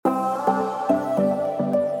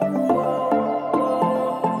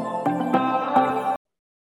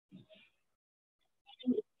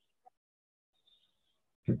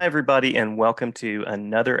Hi, everybody, and welcome to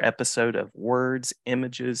another episode of Words,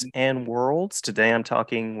 Images, and Worlds. Today I'm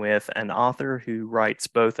talking with an author who writes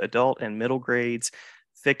both adult and middle grades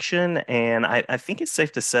fiction, and I think it's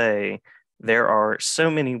safe to say there are so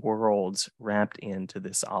many worlds wrapped into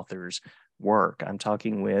this author's work. I'm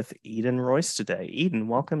talking with Eden Royce today. Eden,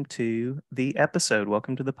 welcome to the episode.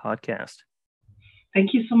 Welcome to the podcast.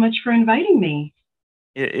 Thank you so much for inviting me.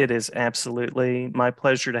 It is absolutely my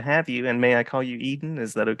pleasure to have you. And may I call you Eden?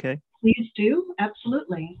 Is that okay? Please do.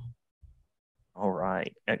 Absolutely. All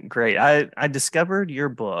right. Great. I discovered your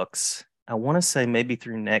books, I want to say maybe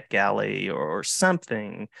through NetGalley or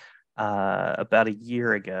something, about a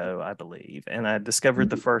year ago, I believe. And I discovered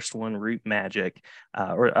the Mhm. first one, Root Magic,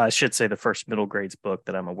 or I should say the first middle grades book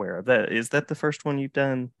that I'm aware of. Is that the first one you've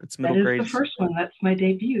done? It's That middle is the grades. first one. That's my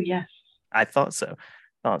debut. Yes. I thought so.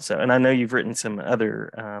 Thought so. And I know you've written some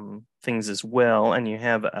other things as well. And you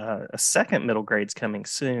have a second middle grades coming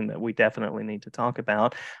soon that we definitely need to talk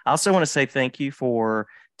about. I also want to say thank you for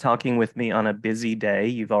talking with me on a busy day.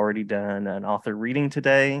 You've already done an author reading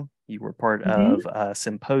today. You were part Mhm. of a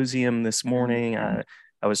symposium this morning. I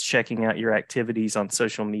was checking out your activities on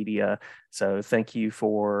social media. So thank you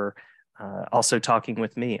for also talking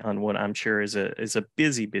with me on what I'm sure is a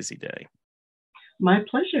busy, busy day. My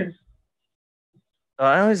pleasure.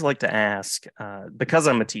 I always like to ask, because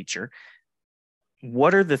I'm a teacher,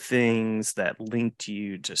 what are the things that linked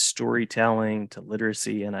you to storytelling, to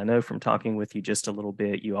literacy? And I know from talking with you just a little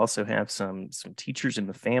bit, you also have some teachers in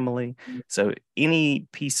the family. So any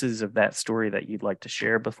pieces of that story that you'd like to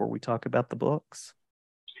share before we talk about the books?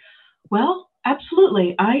 Well,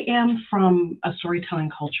 absolutely. I am from a storytelling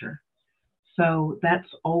culture. So that's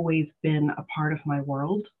always been a part of my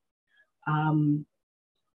world. Um,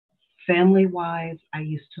 Family wise, I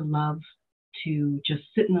used to love to just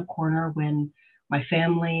sit in the corner when my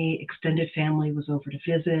family, extended family, was over to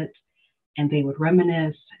visit, and they would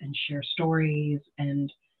reminisce and share stories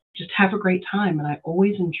and just have a great time. And I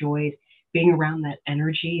always enjoyed being around that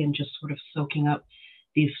energy and just sort of soaking up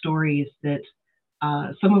these stories that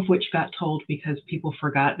some of which got told because people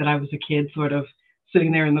forgot that I was a kid, sort of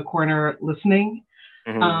sitting there in the corner listening.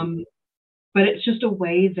 Mhm. Um, but it's just a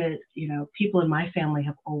way that, people in my family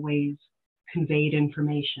have always conveyed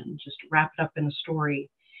information, just wrap it up in a story,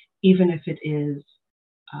 even if it is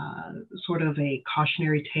uh, sort of a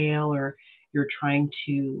cautionary tale or you're trying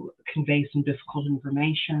to convey some difficult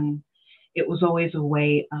information. It was always a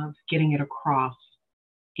way of getting it across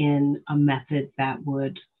in a method that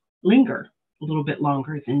would linger a little bit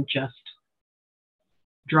longer than just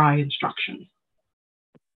dry instruction.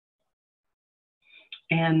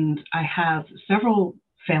 And I have several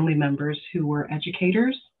family members who were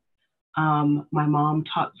educators. My mom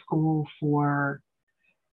taught school for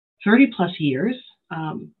 30 plus years.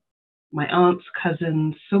 Um, my aunts,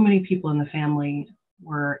 cousins, so many people in the family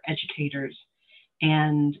were educators,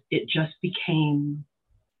 and it just became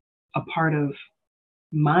a part of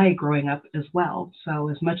my growing up as well. So,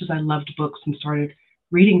 as much as I loved books and started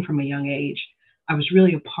reading from a young age, I was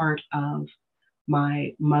really a part of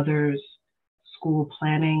my mother's school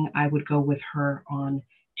planning. I would go with her on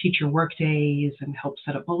teacher work days and help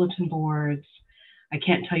set up bulletin boards. I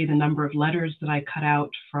can't tell you the number of letters that I cut out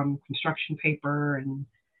from construction paper and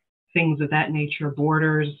things of that nature,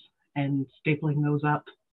 borders, and stapling those up.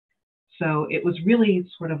 So it was really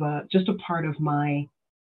sort of just a part of my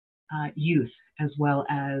youth, as well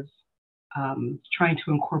as trying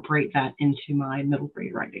to incorporate that into my middle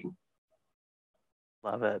grade writing.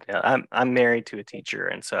 Love it. Yeah, I'm married to a teacher,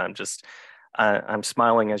 and so I'm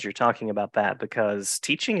smiling as you're talking about that because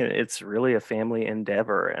teaching it's really a family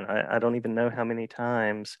endeavor, and I don't even know how many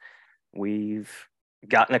times we've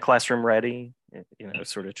gotten a classroom ready,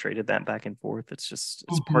 sort of traded that back and forth. It's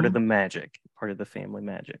part of Mm-hmm. the magic, part of the family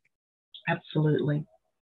magic. Absolutely.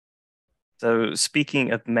 So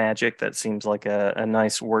speaking of magic, that seems like a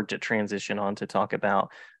nice word to transition on to talk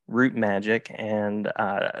about root magic. And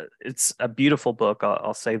it's a beautiful book.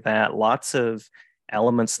 I'll say that. Lots of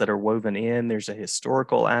elements that are woven in. There's a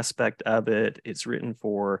historical aspect of it. It's written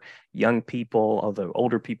for young people, although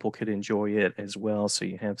older people could enjoy it as well. So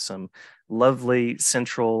you have some lovely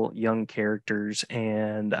central young characters.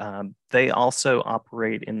 And they also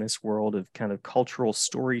operate in this world of kind of cultural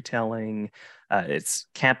storytelling. It's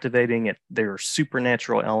captivating. There are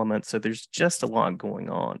supernatural elements, so there's just a lot going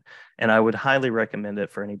on, and I would highly recommend it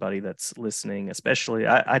for anybody that's listening. Especially,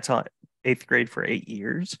 I taught eighth grade for 8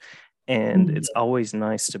 years, and Mm. it's always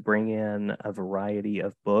nice to bring in a variety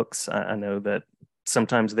of books. I know that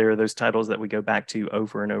sometimes there are those titles that we go back to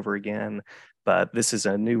over and over again, but this is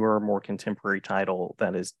a newer, more contemporary title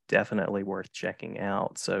that is definitely worth checking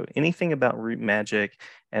out. So, anything about Root Magic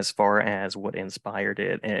as far as what inspired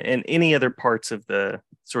it, and any other parts of the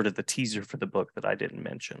sort of the teaser for the book that I didn't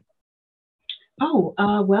mention? Oh,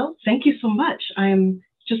 well, thank you so much. I'm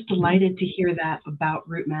just delighted to hear that about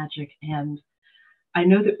root magic. And I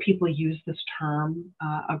know that people use this term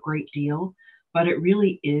a great deal, but it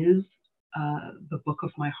really is the book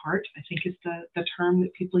of my heart, I think is the term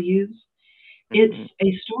that people use. It's Mm-hmm.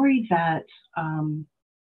 a story that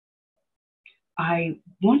I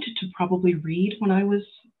wanted to probably read when I was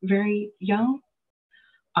very young.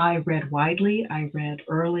 I read widely, I read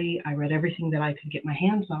early, I read everything that I could get my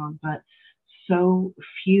hands on, but so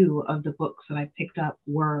few of the books that I picked up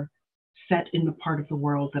were set in the part of the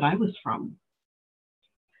world that I was from.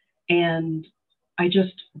 And I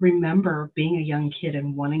just remember being a young kid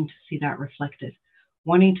and wanting to see that reflected,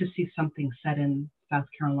 wanting to see something set in South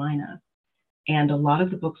Carolina. And a lot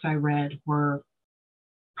of the books I read were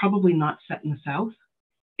probably not set in the South.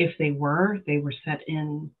 If they were set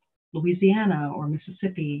in Louisiana or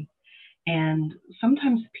Mississippi. And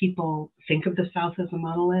sometimes people think of the South as a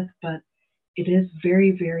monolith, but it is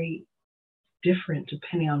very, very different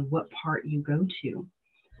depending on what part you go to.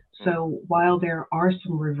 So while there are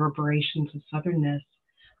some reverberations of Southernness,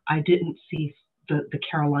 I didn't see the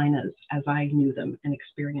Carolinas as I knew them and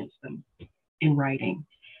experienced them in writing.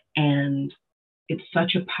 And it's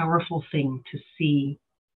such a powerful thing to see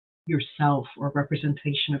yourself or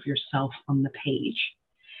representation of yourself on the page.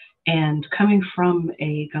 And coming from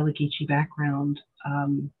a Gullah Geechee background,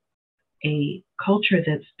 a culture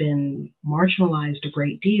that's been marginalized a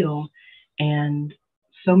great deal, and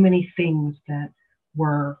so many things that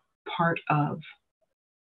were part of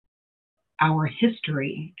our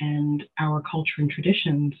history and our culture and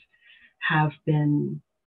traditions have been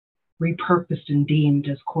repurposed and deemed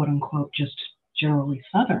as quote unquote just generally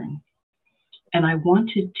Southern. And I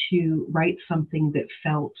wanted to write something that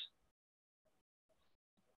felt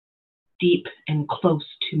deep and close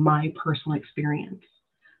to my personal experience.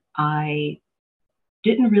 I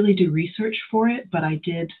didn't really do research for it, but I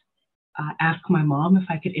did ask my mom if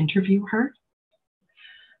I could interview her.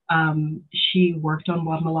 She worked on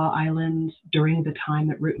Guatemala Island during the time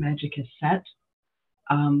that Root Magic is set.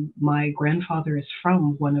 My grandfather is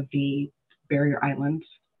from one of the barrier islands,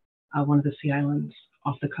 one of the sea islands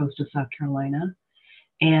off the coast of South Carolina.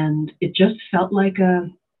 And it just felt like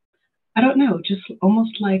I don't know, just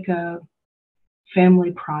almost like a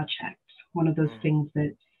family project, one of those things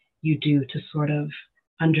that you do to sort of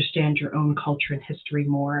understand your own culture and history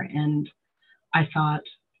more. And I thought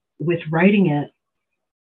with writing it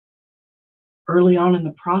early on in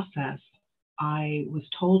the process, I was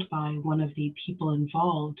told by one of the people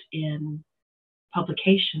involved in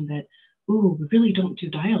publication that, ooh, we really don't do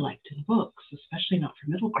dialect in books, especially not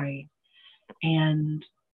for middle grade. And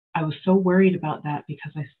I was so worried about that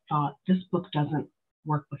because I thought this book doesn't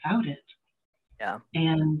work without it. Yeah.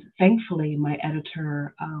 And thankfully, my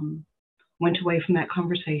editor went away from that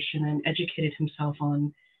conversation and educated himself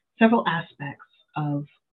on several aspects of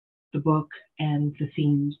the book and the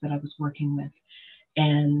themes that I was working with,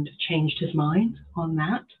 and changed his mind on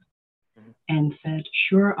that and said,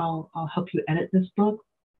 sure, I'll help you edit this book,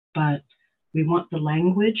 but we want the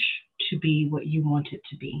language to be what you want it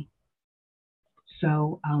to be.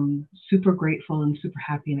 So super grateful and super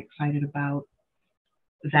happy and excited about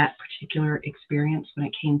that particular experience when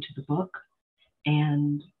it came to the book.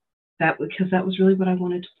 And that, because that was really what I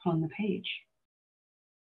wanted to put on the page.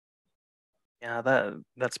 Yeah,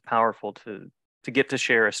 that's powerful to get to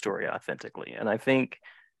share a story authentically. And I think,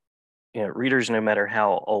 readers, no matter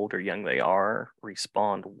how old or young they are,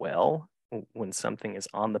 respond well when something is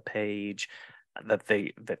on the page that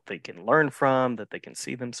they can learn from, that they can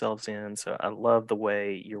see themselves in. So I love the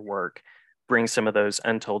way your work brings some of those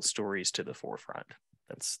untold stories to the forefront.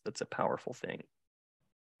 That's a powerful thing.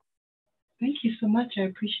 Thank you so much. I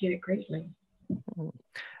appreciate it greatly.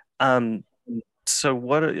 Um,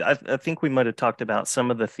 so I think we might have talked about some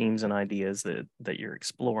of the themes and ideas that you're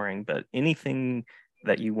exploring, but anything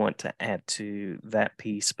that you want to add to that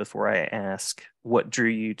piece before I ask what drew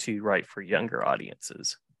you to write for younger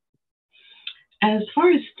audiences? As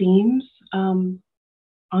far as themes,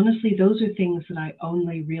 honestly, those are things that I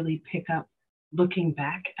only really pick up looking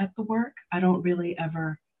back at the work. I don't really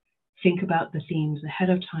ever think about the themes ahead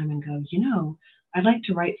of time and go, I'd like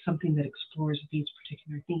to write something that explores these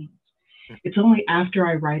particular themes. It's only after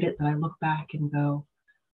I write it that I look back and go,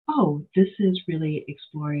 oh, this is really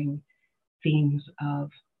exploring themes of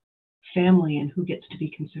family and who gets to be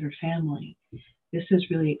considered family, this is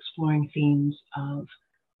really exploring themes of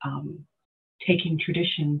um, taking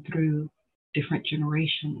tradition through different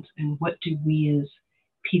generations, and what do we as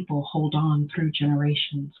people hold on through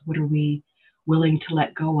generations? What are we willing to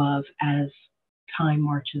let go of as time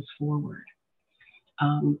marches forward?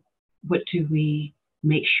 Um, what do we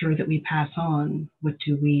make sure that we pass on? What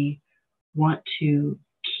do we want to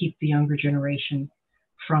keep the younger generation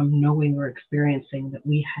from knowing or experiencing that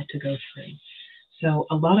we had to go through? So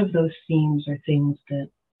a lot of those themes are things that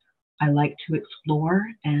I like to explore,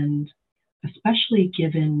 and especially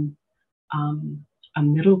given um, a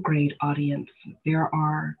middle grade audience, there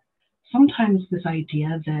are sometimes this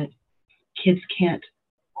idea that kids can't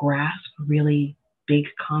grasp really big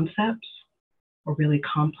concepts or really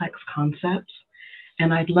complex concepts.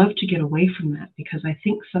 And I'd love to get away from that, because I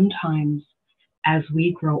think sometimes as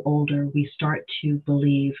we grow older, we start to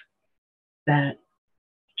believe that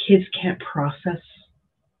kids can't process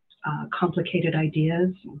complicated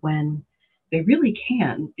ideas when they really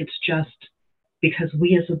can. It's just because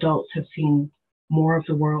we as adults have seen more of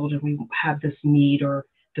the world, and we have this need or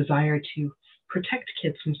desire to protect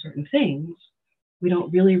kids from certain things, we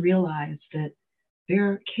don't really realize that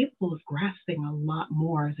they're capable of grasping a lot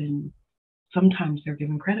more than sometimes they're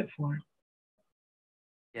given credit for.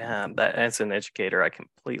 Yeah, that as an educator, I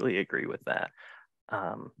completely agree with that.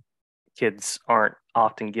 Um, Kids aren't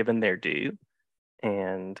often given their due,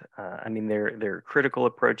 and I mean there are critical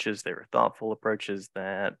approaches, there are thoughtful approaches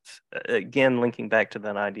that, again, linking back to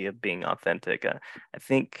that idea of being authentic. I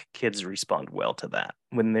think kids respond well to that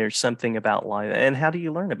when there's something about life. And how do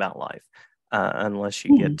you learn about life unless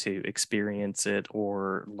you Hmm, get to experience it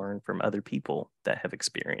or learn from other people that have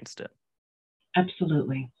experienced it?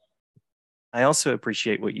 absolutely. I also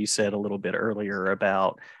appreciate what you said a little bit earlier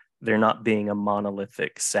about there not being a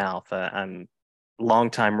monolithic South. I'm a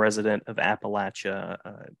longtime resident of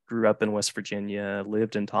Appalachia, grew up in West Virginia,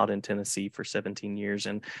 lived and taught in Tennessee for 17 years,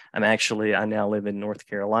 and I now live in North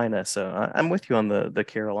Carolina. So I'm with you on the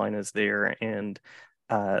Carolinas there, and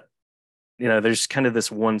uh, there's kind of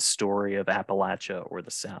this one story of Appalachia or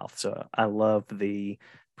the South. So I love the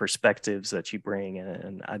perspectives that you bring,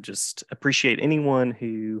 and I just appreciate anyone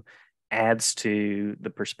who adds to the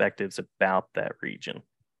perspectives about that region.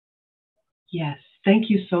 Yes. Thank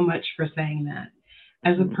you so much for saying that.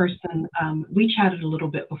 As a Mhm. person, we chatted a little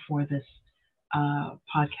bit before this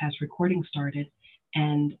podcast recording started.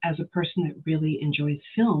 And as a person that really enjoys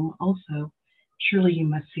film, also, surely you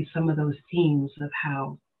must see some of those themes of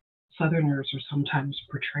how Southerners are sometimes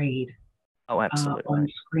portrayed Oh, absolutely. on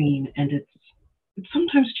screen, and it's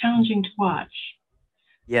sometimes challenging to watch.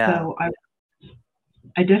 Yeah, So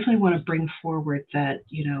I definitely want to bring forward that,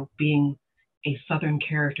 being a Southern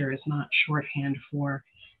character is not shorthand for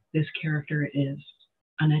this character is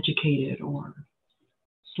uneducated or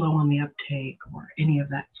slow on the uptake or any of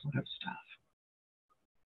that sort of stuff.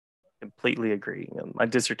 completely agree. My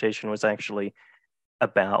dissertation was actually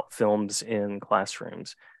about films in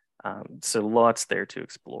classrooms. So lots there to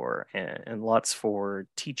explore, and lots for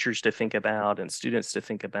teachers to think about and students to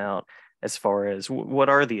think about as far as what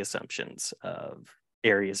are the assumptions of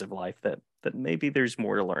areas of life that maybe there's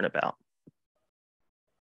more to learn about.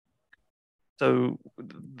 So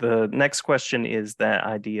the next question is that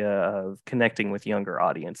idea of connecting with younger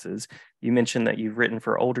audiences. You mentioned that you've written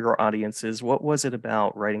for older audiences. What was it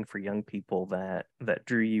about writing for young people that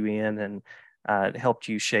drew you in and helped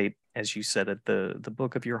you shape, as you said it, the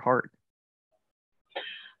book of your heart?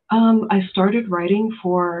 I started writing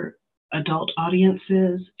for adult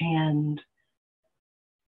audiences, and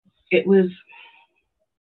it was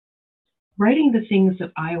writing the things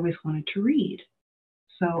that I always wanted to read.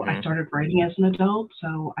 So I Mhm. started writing as an adult.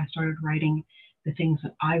 So I started writing the things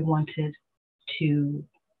that I wanted to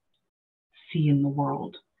see in the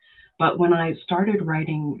world. But when I started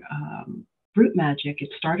writing Root Magic,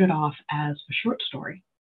 it started off as a short story.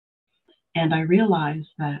 And I realized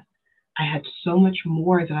that I had so much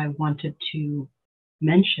more that I wanted to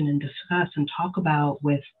mention and discuss and talk about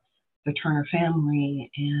with the Turner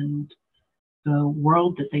family and the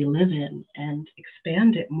world that they live in, and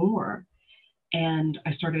expand it more. And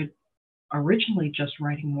I started originally just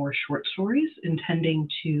writing more short stories, intending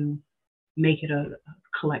to make it a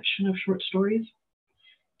collection of short stories.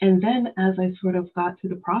 And then as I sort of got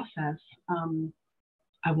through the process,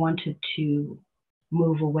 I wanted to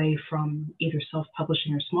move away from either self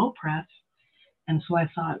publishing or small press. And so I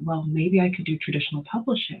thought, well, maybe I could do traditional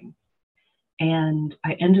publishing. And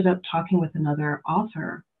I ended up talking with another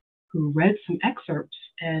author who read some excerpts,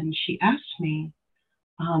 and she asked me,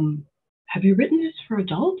 have you written this for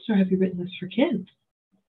adults or have you written this for kids?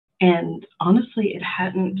 And honestly, it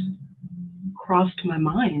hadn't crossed my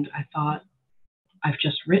mind. I thought, I've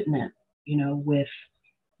just written it, with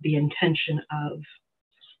the intention of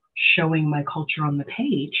showing my culture on the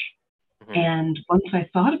page. Mhm. And once I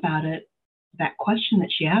thought about it, that question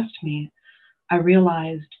that she asked me, I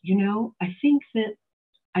realized, I think that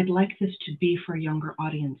I'd like this to be for younger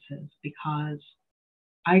audiences because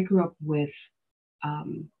I grew up with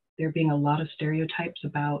there being a lot of stereotypes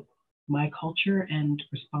about my culture and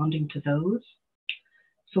responding to those.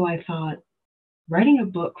 So I thought writing a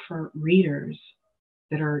book for readers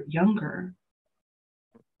that are younger,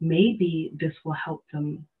 maybe this will help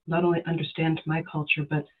them not only understand my culture,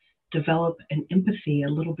 but develop an empathy a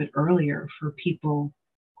little bit earlier for people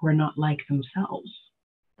who are not like themselves.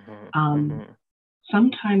 Mhm. Um, Mhm.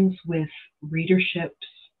 Sometimes with readerships,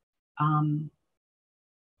 um,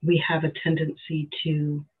 we have a tendency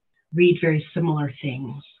to read very similar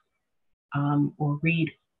things, or read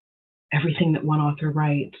everything that one author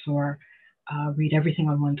writes, or read everything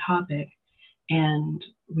on one topic. And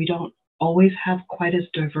we don't always have quite as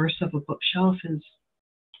diverse of a bookshelf as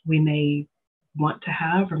we may want to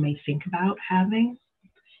have or may think about having.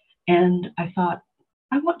 And I thought,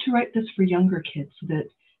 I want to write this for younger kids so that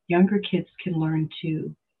younger kids can learn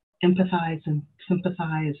to empathize and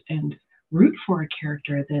sympathize and root for a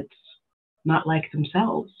character that's not like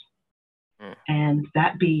themselves, Mhm. and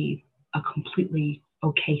that be a completely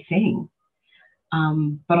okay thing.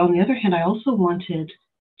 But on the other hand, I also wanted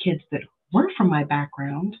kids that were from my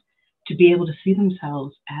background to be able to see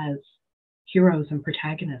themselves as heroes and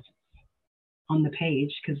protagonists on the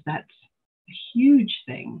page because that's a huge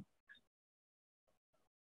thing.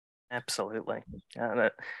 Absolutely.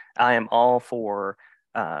 I am all for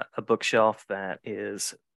a bookshelf that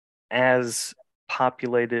is as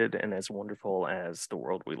populated and as wonderful as the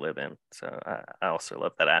world we live in. So I also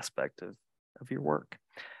love that aspect of your work.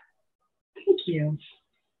 Thank you.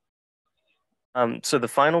 So the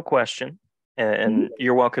final question, and Mhm.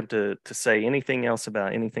 you're welcome to say anything else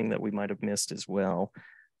about anything that we might have missed as well.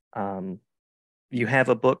 Um, you have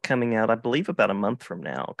a book coming out, I believe, about a month from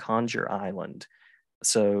now, Conjure Island.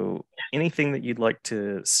 So anything that you'd like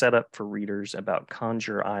to set up for readers about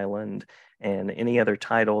Conjure Island and any other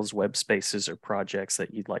titles, web spaces, or projects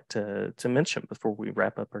that you'd like to mention before we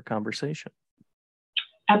wrap up our conversation?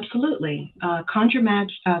 Absolutely.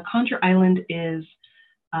 Conjure Island is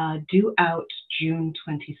due out June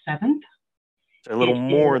 27th. So a little It is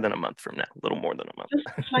more than a month from now, a little more than a just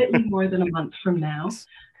month. slightly more than a month from now. Yes.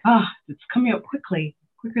 It's coming up quickly,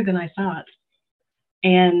 quicker than I thought.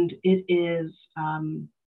 And it is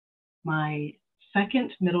my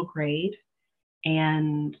second middle grade.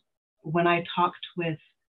 And when I talked with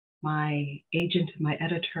my agent and my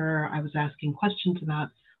editor, I was asking questions about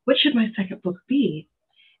what should my second book be?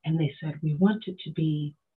 And they said, we want it to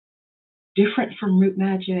be different from Root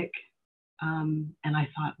Magic. And I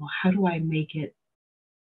thought, well, how do I make it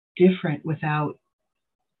different without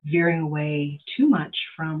veering away too much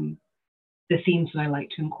from the themes that I like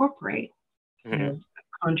to incorporate? Mhm. So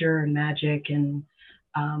conjure and magic, and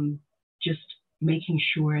um, just making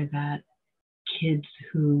sure that kids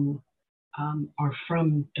who are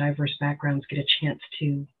from diverse backgrounds get a chance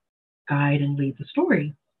to guide and lead the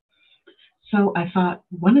story. So I thought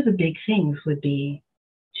one of the big things would be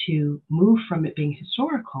to move from it being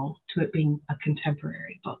historical to it being a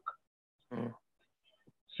contemporary book. Mhm.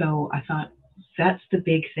 So I thought that's the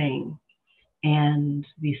big thing. And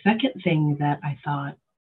the second thing that I thought,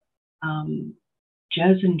 um,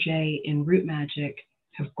 Jez and Jay in Root Magic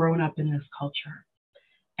have grown up in this culture.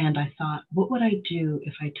 And I thought, what would I do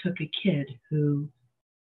if I took a kid who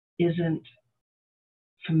isn't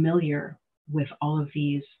familiar with all of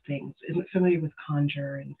these things, isn't familiar with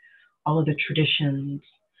conjure and all of the traditions,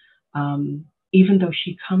 even though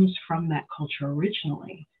she comes from that culture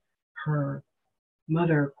originally. Her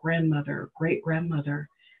mother, grandmother, great grandmother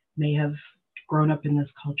may have grown up in this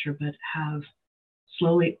culture, but have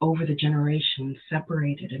slowly over the generations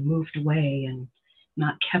separated and moved away and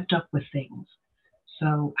not kept up with things.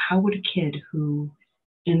 So, how would a kid who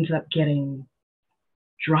ends up getting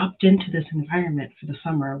dropped into this environment for the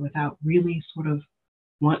summer without really sort of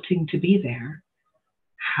wanting to be there,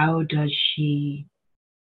 how does she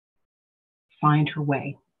find her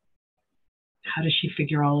way? How does she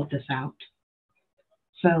figure all of this out?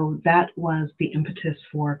 So that was the impetus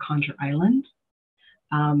for Conjure Island.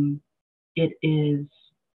 Um, it is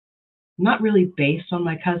not really based on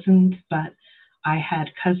my cousins, but I had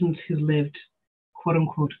cousins who lived, quote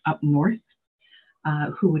unquote, up north,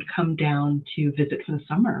 who would come down to visit for the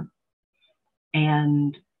summer.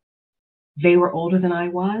 And they were older than I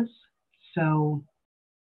was. So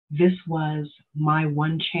this was my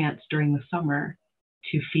one chance during the summer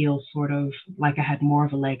to feel sort of like I had more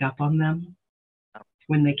of a leg up on them.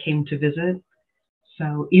 when they came to visit.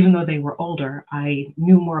 So even though they were older, I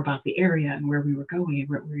knew more about the area and where we were going and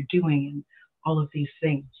what we were doing and all of these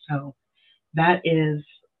things. So that is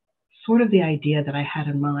sort of the idea that I had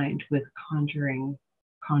in mind with conjuring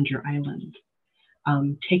Conjure Island.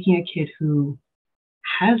 Taking a kid who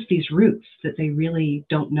has these roots that they really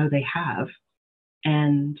don't know they have,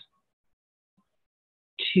 and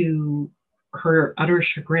to her utter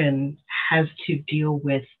chagrin, has to deal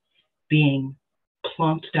with being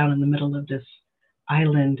plonked down in the middle of this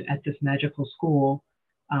island at this magical school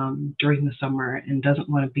during the summer and doesn't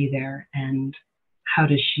want to be there. And how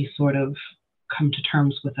does she sort of come to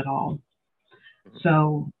terms with it all?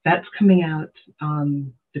 So that's coming out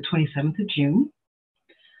the 27th of June.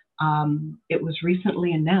 It was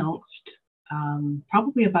recently announced,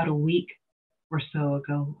 probably about a week or so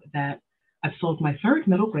ago, that I've sold my third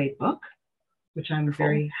middle grade book, which I'm Wonderful.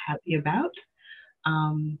 very happy about.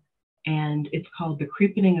 And it's called The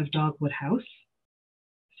Creepening of Dogwood House.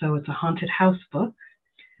 So it's a haunted house book,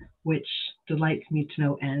 which delights me to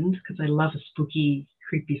no end because I love a spooky,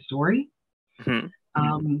 creepy story.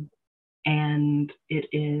 Mm-hmm. And it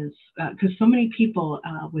is because so many people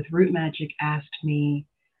with root magic asked me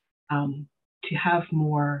to have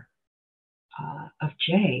more of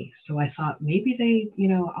Jay. So I thought maybe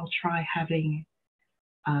I'll try having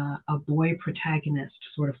a boy protagonist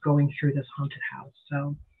sort of going through this haunted house.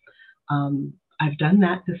 So I've done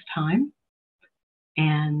that this time,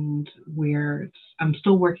 and I'm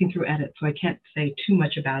still working through edits, so I can't say too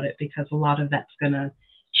much about it because a lot of that's going to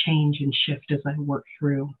change and shift as I work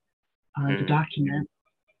through the document.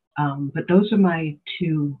 But those are my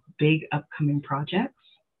two big upcoming projects,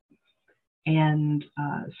 and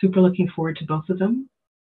super looking forward to both of them,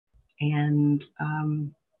 and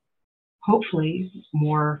hopefully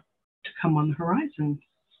more to come on the horizon.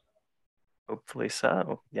 Hopefully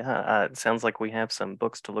so. Yeah, it sounds like we have some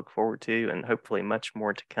books to look forward to and hopefully much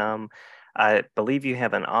more to come. I believe you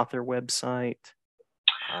have an author website.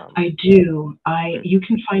 I do. You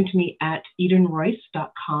can find me at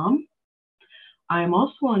EdenRoyce.com. I'm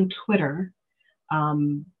also on Twitter,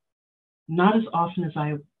 not as often as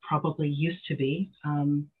I probably used to be,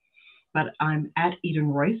 but I'm at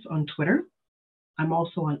Eden Royce on Twitter. I'm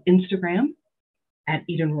also on Instagram at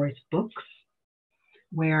Eden Royce Books,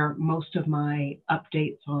 where most of my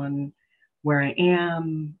updates on where I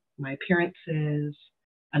am, my appearances,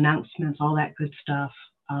 announcements, all that good stuff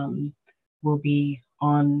will be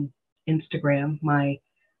on Instagram. My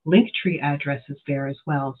Linktree address is there as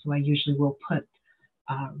well, so I usually will put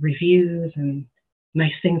reviews and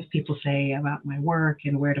nice things people say about my work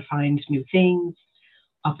and where to find new things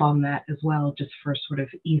up on that as well, just for sort of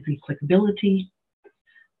easy clickability.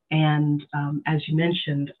 And as you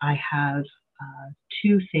mentioned, I have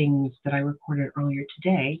two things that I recorded earlier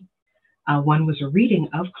today. One was a reading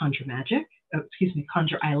of Conjure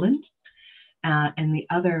Island. And the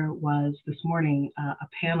other was this morning a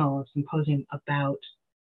panel, a symposium about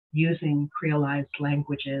using creolized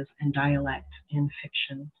languages and dialect in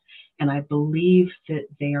fiction. And I believe that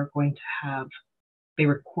they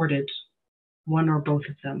recorded one or both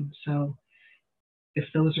of them. So if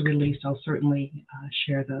those are released, I'll certainly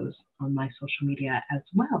share those on my social media as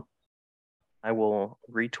well. I will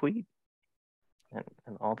retweet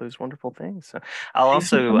and all those wonderful things. So I'll Thank you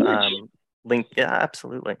so also much. link. Yeah,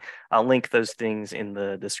 absolutely. I'll link those things in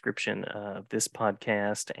the description of this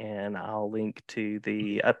podcast, and I'll link to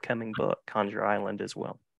the upcoming book, Conjure Island, as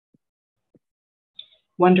well.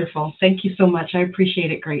 Wonderful. Thank you so much. I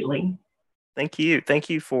appreciate it greatly. Thank you. Thank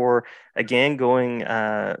you for, again, going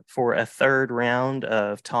for a third round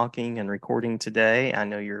of talking and recording today. I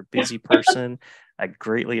know you're a busy person. I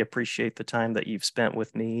greatly appreciate the time that you've spent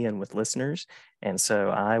with me and with listeners. And so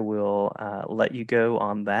I will let you go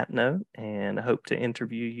on that note and hope to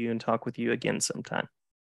interview you and talk with you again sometime.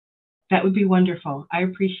 That would be wonderful. I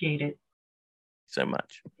appreciate it So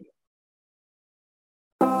much.